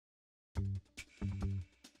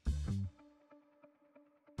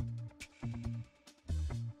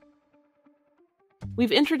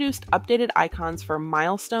We've introduced updated icons for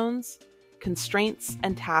milestones, constraints,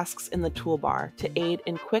 and tasks in the toolbar to aid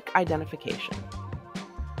in quick identification.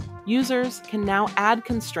 Users can now add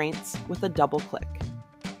constraints with a double click,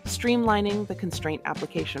 streamlining the constraint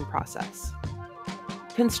application process.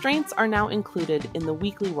 Constraints are now included in the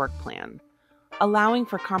weekly work plan, allowing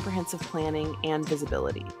for comprehensive planning and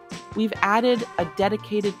visibility. We've added a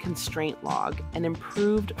dedicated constraint log and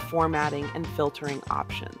improved formatting and filtering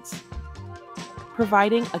options,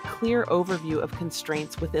 providing a clear overview of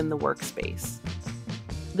constraints within the workspace.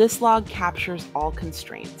 This log captures all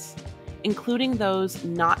constraints, including those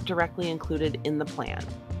not directly included in the plan,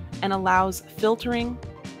 and allows filtering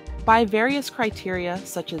by various criteria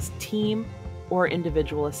such as team or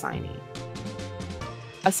individual assignee.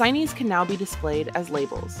 Assignees can now be displayed as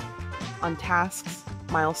labels on tasks,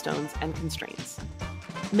 milestones, and constraints,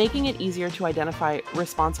 making it easier to identify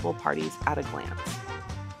responsible parties at a glance.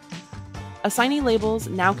 Assignee labels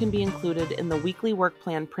now can be included in the weekly work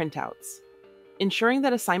plan printouts, ensuring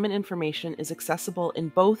that assignment information is accessible in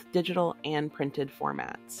both digital and printed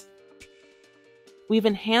formats. We've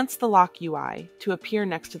enhanced the lock UI to appear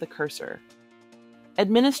next to the cursor.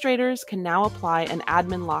 Administrators can now apply an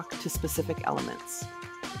admin lock to specific elements,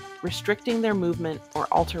 restricting their movement or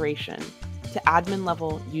alteration to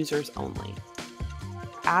admin-level users only.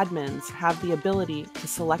 Admins have the ability to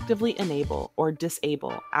selectively enable or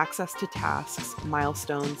disable access to tasks,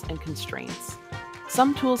 milestones, and constraints.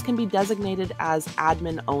 Some tools can be designated as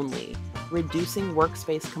admin only, reducing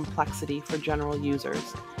workspace complexity for general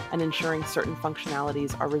users and ensuring certain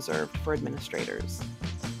functionalities are reserved for administrators.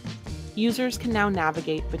 Users can now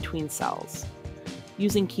navigate between cells,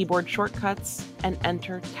 using keyboard shortcuts and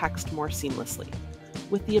enter text more seamlessly,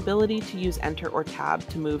 with the ability to use Enter or Tab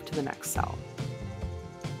to move to the next cell.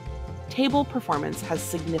 Table performance has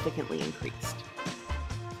significantly increased.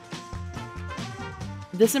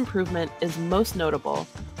 This improvement is most notable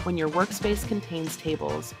when your workspace contains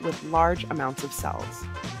tables with large amounts of cells.